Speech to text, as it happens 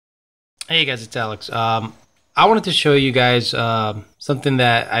Hey guys, it's Alex. I wanted to show you guys something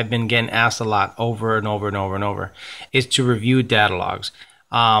that I've been getting asked a lot over and over and over and over is to review data logs.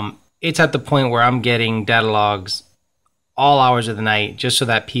 It's at the point where I'm getting data logs all hours of the night just so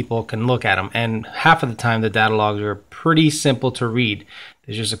that people can look at them. And half of the time the data logs are pretty simple to read.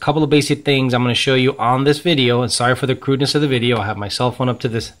 There's just a couple of basic things I'm going to show you on this video. And sorry for the crudeness of the video. I have my cell phone up to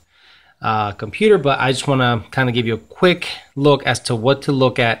this computer, but I just want to kind of give you a quick look as to what to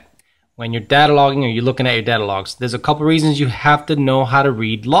look at when you're data logging or you're looking at your data logs. There's a couple reasons you have to know how to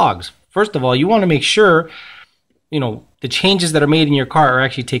read logs. First of all, you want to make sure, the changes that are made in your car are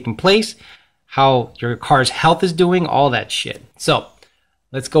actually taking place, how your car's health is doing, all that shit. So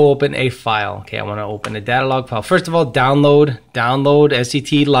let's go open a file. Okay, I want to open a data log file. First of all, download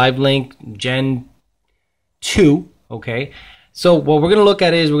SCT Live Link Gen 2. Okay. So what we're going to look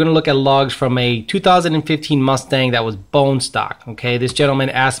at is we're going to look at logs from a 2015 Mustang that was bone stock. Okay, this gentleman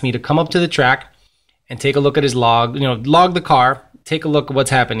asked me to come up to the track and take a look at his log, log the car, take a look at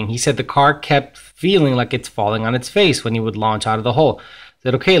what's happening. He said the car kept feeling like it's falling on its face when he would launch out of the hole. I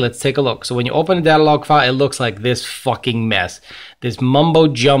said, okay, let's take a look. So when you open a data log file, it looks like this fucking mess. This mumbo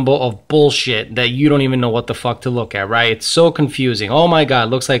jumbo of bullshit that you don't even know what the fuck to look at, right? It's so confusing. Oh my God,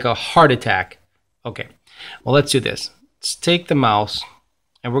 it looks like a heart attack. Okay, well, let's do this. Let's take the mouse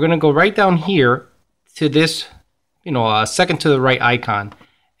and we're going to go right down here to this, second to the right icon,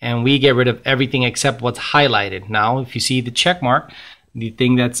 and we get rid of everything except what's highlighted. Now, if you see the check mark, the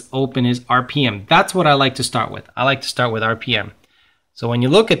thing that's open is RPM. That's what I like to start with. I like to start with RPM. So when you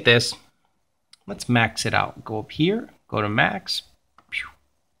look at this, let's max it out. Go up here, go to max.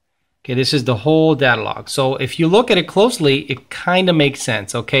 Okay, this is the whole data log. So if you look at it closely, it kind of makes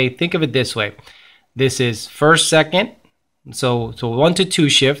sense. Okay, think of it this way. This is first, second. So 1 to 2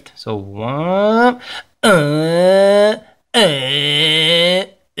 shift. So 1.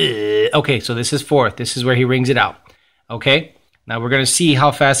 Okay, so this is fourth. This is where he rings it out. Okay, now we're going to see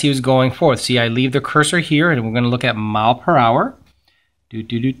how fast he was going fourth. See, I leave the cursor here, and we're going to look at mile per hour. Where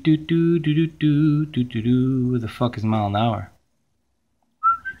the fuck is mile an hour?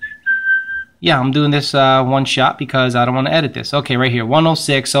 Yeah, I'm doing this one shot because I don't want to edit this. Okay, right here,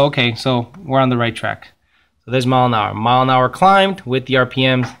 106. So okay, so we're on the right track. So there's mile an hour. Mile an hour climbed with the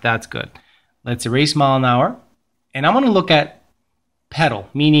RPMs. That's good. Let's erase mile an hour. And I'm going to look at pedal,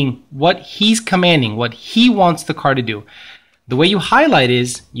 meaning what he's commanding, what he wants the car to do. The way you highlight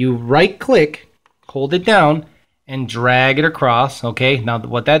is you right click, hold it down, and drag it across. Okay. Now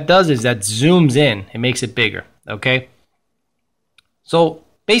what that does is that zooms in. It makes it bigger. Okay. So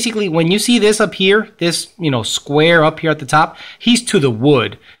basically when you see this up here, this, square up here at the top, he's to the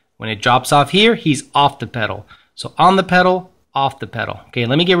wood. When it drops off here, he's off the pedal. So on the pedal, off the pedal. Okay,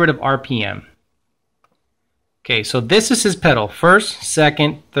 let me get rid of RPM. Okay, so this is his pedal. First,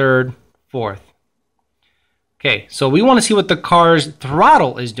 second, third, fourth. Okay, so we want to see what the car's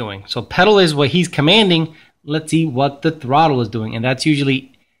throttle is doing. So pedal is what he's commanding. Let's see what the throttle is doing. And that's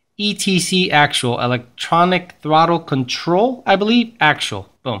usually ETC actual, electronic throttle control, I believe, actual.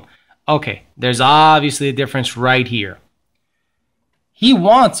 Boom. Okay, there's obviously a difference right here. He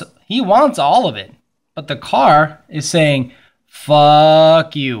wants all of it, but the car is saying,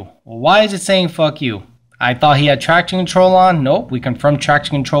 fuck you. Well, why is it saying fuck you? I thought he had traction control on. Nope, we confirmed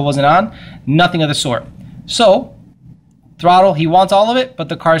traction control wasn't on. Nothing of the sort. So, throttle, he wants all of it, but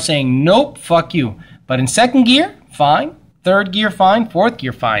the car is saying, nope, fuck you. But in second gear, fine. Third gear, fine. Fourth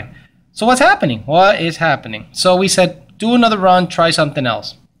gear, fine. So what's happening? What is happening? So we said, do another run, try something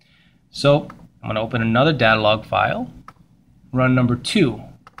else. So I'm going to open another data log file. Run number 2.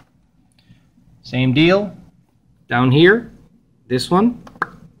 Same deal. Down here, this one,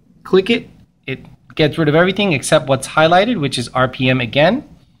 click it. It gets rid of everything except what's highlighted, which is RPM again.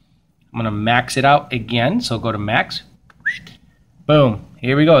 I'm going to max it out again. So go to max. Boom.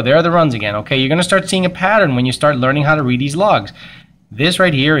 Here we go. There are the runs again. Okay, you're going to start seeing a pattern when you start learning how to read these logs. This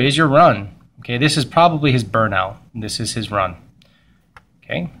right here is your run. Okay, this is probably his burnout. This is his run.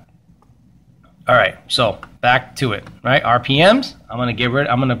 Okay. All right, so back to it, right? RPMs, I'm going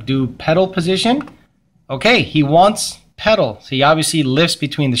to do pedal position. Okay, he wants pedal. So he obviously lifts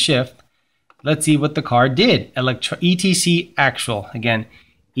between the shift. Let's see what the car did. ETC actual. Again,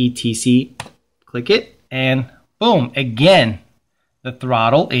 ETC, click it, and boom, again, the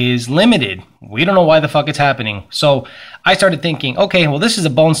throttle is limited. We don't know why the fuck it's happening. So I started thinking, okay, well, this is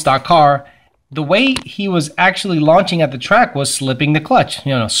a bone stock car. The way he was actually launching at the track was slipping the clutch,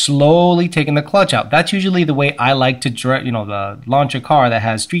 slowly taking the clutch out. That's usually the way I like to, launch a car that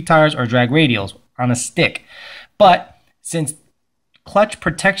has street tires or drag radials on a stick. But since clutch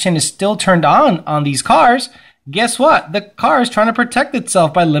protection is still turned on these cars, Guess what? The car is trying to protect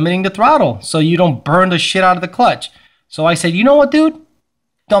itself by limiting the throttle so you don't burn the shit out of the clutch. So I said, you know what, dude?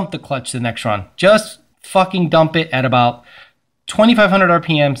 Dump the clutch the next run. Just fucking dump it at about 2,500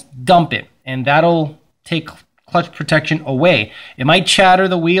 RPMs. Dump it. And that'll take clutch protection away. It might chatter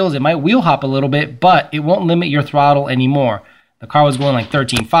the wheels. It might wheel hop a little bit, but it won't limit your throttle anymore. The car was going like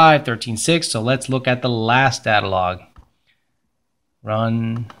 13.5, 13.6. So let's look at the last data log.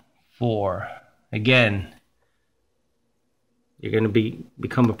 Run 4. Again, you're going to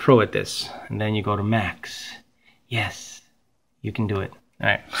become a pro at this. And then you go to max. Yes, you can do it. All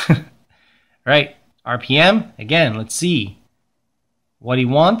right. All right. RPM. Again, let's see what he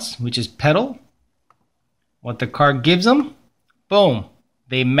wants, which is pedal. What the car gives him. Boom.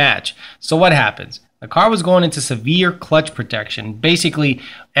 They match. So what happens? The car was going into severe clutch protection. Basically,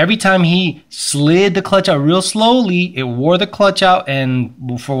 every time he slid the clutch out real slowly, it wore the clutch out,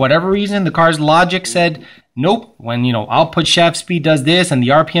 and for whatever reason, the car's logic said, nope, when, output shaft speed does this and the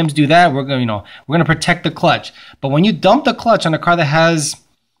RPMs do that, we're going to protect the clutch. But when you dump the clutch on a car that has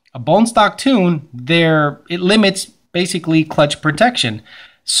a bone stock tune, it limits basically clutch protection.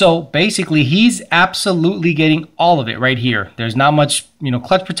 So basically, he's absolutely getting all of it right here. There's not much,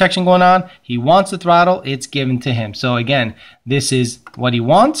 clutch protection going on. He wants the throttle. It's given to him. So again, this is what he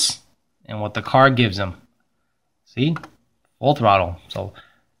wants and what the car gives him. See? Full throttle. So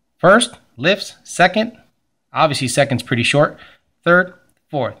first, lifts. Second, obviously second's pretty short. Third,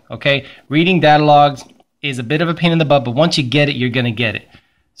 fourth. Okay? Reading data logs is a bit of a pain in the butt, but once you get it, you're going to get it.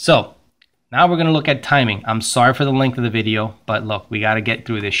 So now we're going to look at timing. I'm sorry for the length of the video, but look, we got to get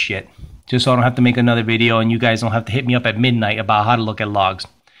through this shit. Just so I don't have to make another video and you guys don't have to hit me up at midnight about how to look at logs.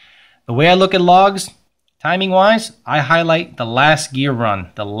 The way I look at logs, timing-wise, I highlight the last gear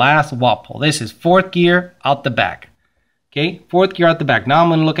run, the last walk pull. This is 4th gear out the back. Okay, 4th gear out the back. Now I'm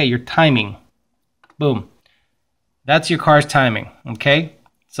going to look at your timing. Boom. That's your car's timing, okay?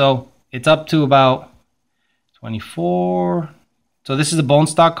 So it's up to about 24... So this is a bone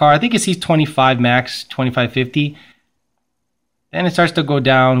stock car. I think it sees 25 max, 2550. Then it starts to go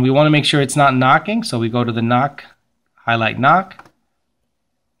down. We want to make sure it's not knocking. So we go to the knock, highlight knock.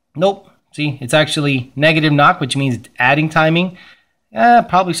 Nope. See, it's actually negative knock, which means it's adding timing.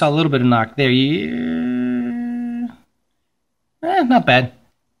 Probably saw a little bit of knock there. Not bad.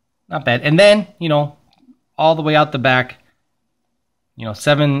 Not bad. And then, all the way out the back,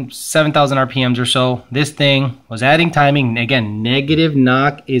 7,000 RPMs or so. This thing was adding timing. Again, negative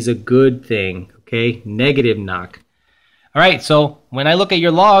knock is a good thing. Okay, negative knock. All right, so when I look at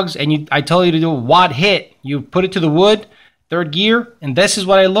your logs and I tell you to do a watt hit, you put it to the wood, 3rd gear, and this is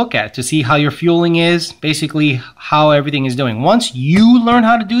what I look at to see how your fueling is, basically how everything is doing. Once you learn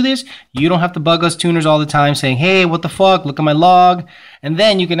how to do this, you don't have to bug us tuners all the time saying, hey, what the fuck, look at my log. And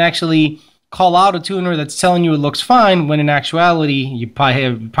then you can actually call out a tuner that's telling you it looks fine when in actuality you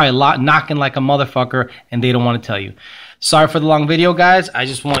probably a lot knocking like a motherfucker and they don't want to tell you. Sorry for the long video, guys. I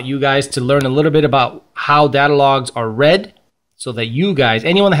just want you guys to learn a little bit about how data logs are read so that you guys,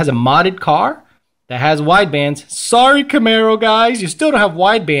 anyone that has a modded car that has widebands, sorry Camaro guys, you still don't have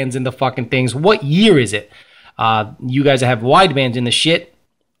widebands in the fucking things. What year is it? You guys that have widebands in the shit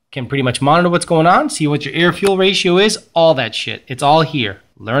can pretty much monitor what's going on, see what your air fuel ratio is, all that shit. It's all here.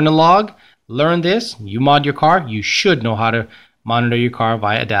 Learn the log. Learn this, you mod your car, you should know how to monitor your car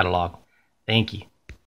via a data log. Thank you.